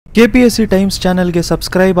KPSC Times channel ಗೆ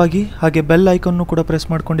subscribe ಆಗಿ ಹಾಗೆ ಬೆಲ್ ಐಕಾನ್ ಕೂಡ ಪ್ರೆಸ್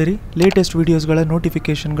ಮಾಡ್ಕೊಂಡಿರಿ ಲೇಟೆಸ್ಟ್ ವಿಡಿಯೋಸ್ ಗಳ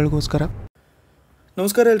ನೋಟಿಫಿಕೇಶನ್ ಗಳಿಗೋಸ್ಕರ.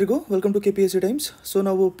 ನಮಸ್ಕಾರ ಎಲ್ಲರಿಗೂ, welcome to KPSC Times. So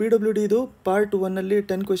ನಾವು PWD ಇದು ಪಾರ್ಟ್ 1 ಅಲ್ಲಿ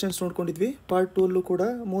 10 ಕ್ವೆಶ್ಚನ್ಸ್ ನೋಡ್ಕೊಂಡಿದ್ವಿ. ಪಾರ್ಟ್ 2 ಅಲ್ಲೂ ಕೂಡ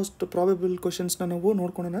ಮೋಸ್ಟ್ ಪ್ರಾಬಬಲ್ ಕ್ವೆಶ್ಚನ್ಸ್ ನಾವು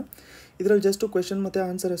ನೋಡ್ಕೊಳ್ಳೋಣ. ಇದರಲ್ಲಿ ಜಸ್ಟ್ ಕ್ವೆಶ್ಚನ್ ಮತ್ತು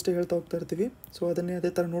ಆನ್ಸರ್ ಅಷ್ಟೇ ಹೇಳ್ತಾ ಹೋಗ್ತಾ ಇರ್ತೀವಿ. ಸೊ ಅದನ್ನೇ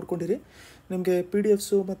ಅದೇ ಥರ ನೋಡ್ಕೊಂಡಿರಿ. ನಿಮಗೆ PDFs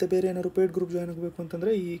ಮತ್ತು ಬೇರೆ ಏನಾದ್ರು ಪೇಡ್ ಗ್ರೂಪ್ ಜಾಯ್ನ್ ಆಗಬೇಕು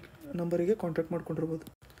ಅಂತಂದರೆ ಈ ನಂಬರಿಗೆ contact ಮಾಡ್ಕೊಂಡಿರ್ಬೋದು.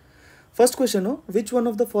 First question, which one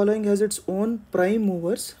of the following has its own prime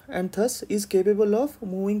movers and thus is capable of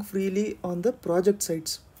moving freely on the project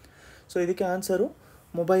sites? So idike answer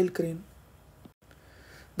mobile crane.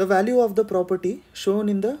 The value of the property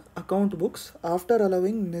shown in the account books after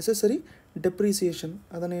allowing necessary depreciation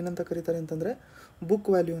adanna enanta karitare antandre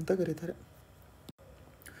book value anta karitare.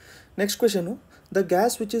 Next question, the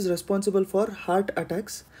gas which is responsible for heart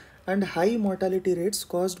attacks and high mortality rates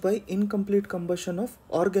caused by incomplete combustion of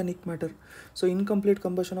organic matter. So incomplete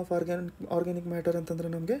combustion of organic matter ಅಂತಂದ್ರೆ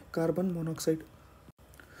ನಮಗೆ carbon monoxide.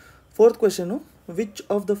 Fourth question, which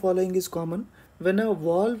of the following is common when a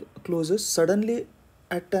valve closes suddenly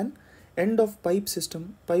at an end of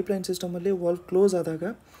pipeline system ಅಲ್ಲಿ valve close ಆದಾಗ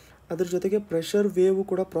ಅದರ ಜೊತೆಗೆ pressure wave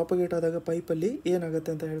ಕೂಡ propagate ಆದಾಗ ಪೈಪಲ್ಲಿ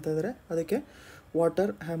ಏನಾಗುತ್ತೆ ಅಂತ ಹೇಳ್ತಾ ಇದ್ದಾರೆ, ಅದಕ್ಕೆ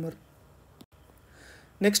water hammer.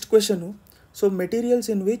 Next question, so materials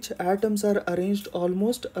in which atoms are arranged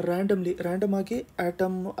almost random ಆಗಿ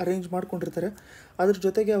ಆಟಮ್ ಅರೇಂಜ್ ಮಾಡ್ಕೊಂಡಿರ್ತಾರೆ, ಅದ್ರ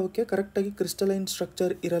ಜೊತೆಗೆ ಅವಕ್ಕೆ ಕರೆಕ್ಟಾಗಿ ಕ್ರಿಸ್ಟಲೈನ್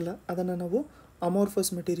ಸ್ಟ್ರಕ್ಚರ್ ಇರಲ್ಲ, ಅದನ್ನು ನಾವು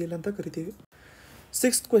ಅಮಾರ್ಫಸ್ ಮೆಟೀರಿಯಲ್ ಅಂತ ಕರಿತೀವಿ.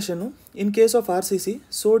 Sixth question, in case of RCC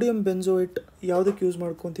sodium benzoate ಯಾವುದಕ್ಕೆ ಯೂಸ್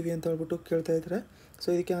ಮಾಡ್ಕೊತೀವಿ ಅಂತ ಹೇಳ್ಬಿಟ್ಟು ಕೇಳ್ತಾ ಇದ್ದಾರೆ. ಸೊ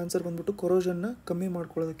ಇದಕ್ಕೆ ಆನ್ಸರ್ ಬಂದ್ಬಿಟ್ಟು ಕೊರೋಷನ್ನ ಕಮ್ಮಿ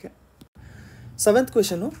ಮಾಡ್ಕೊಳ್ಳೋದಕ್ಕೆ. Seventh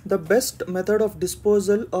question, the best method of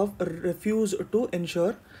disposal of refuse to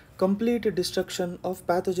ensure complete destruction of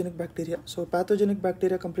pathogenic bacteria. So pathogenic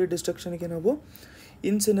bacteria complete ಡಿಸ್ಟ್ರಕ್ಷನ್ಗೆ ನಾವು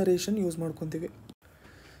ಇನ್ಸಿನರೇಷನ್ ಯೂಸ್ ಮಾಡ್ಕೊತೀವಿ.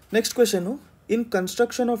 Next question, in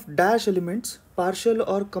construction of dash elements partial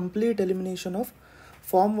R complete elimination of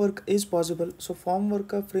form work is possible. So form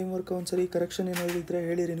work frame work ಒಂದ್ಸರಿ correction ಏನಾದರೂ ಇದ್ದರೆ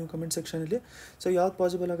ಹೇಳಿರಿ ನೀವು comment ಸೆಕ್ಷನಲ್ಲಿ. So ಯಾವ್ದು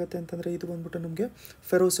possible ಆಗುತ್ತೆ ಅಂತಂದರೆ ಇದು ಬಂದ್ಬಿಟ್ಟು ನಮಗೆ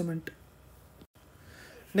ಫೆರೋಸಿಮೆಂಟ್.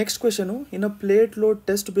 Next question, in a plate load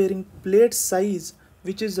test bearing plate size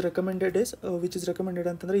which is recommended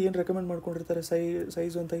ಅಂತಂದರೆ ಏನು ರೆಕಮೆಂಡ್ ಮಾಡ್ಕೊಂಡಿರ್ತಾರೆ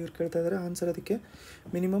ಸೈಜು ಅಂತ ಇವ್ರು ಕೇಳ್ತಾ ಇದ್ದಾರೆ. ಆನ್ಸರ್ ಅದಕ್ಕೆ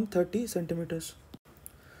minimum 30 centimetres.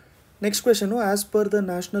 Next question, as per the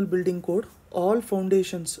national building code all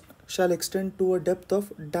foundations shawl extend to a depth of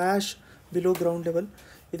dash below ground level.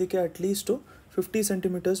 ಇದಕ್ಕೆ at least 50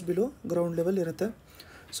 centimetres below ground level ಇರುತ್ತೆ.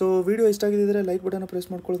 ಸೊ ವಿಡಿಯೋ ಇಷ್ಟ ಆಗಿದ್ದರೆ like ಬಟನ್ನ press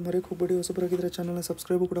ಮಾಡ್ಕೊಳ್ಳೋದು ಮರೆಯೋಕೆ ಹೋಗ್ಬೇಡಿ. ಹೊಸಬರಾಗಿದ್ದರೆ ಚಾನಲ್ನ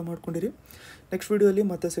subscribe ಕೂಡ ಮಾಡ್ಕೊಂಡಿರಿ. Next ವಿಡಿಯೋಲಿ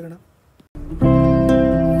ಮತ್ತೆ ಸಿಗೋಣ.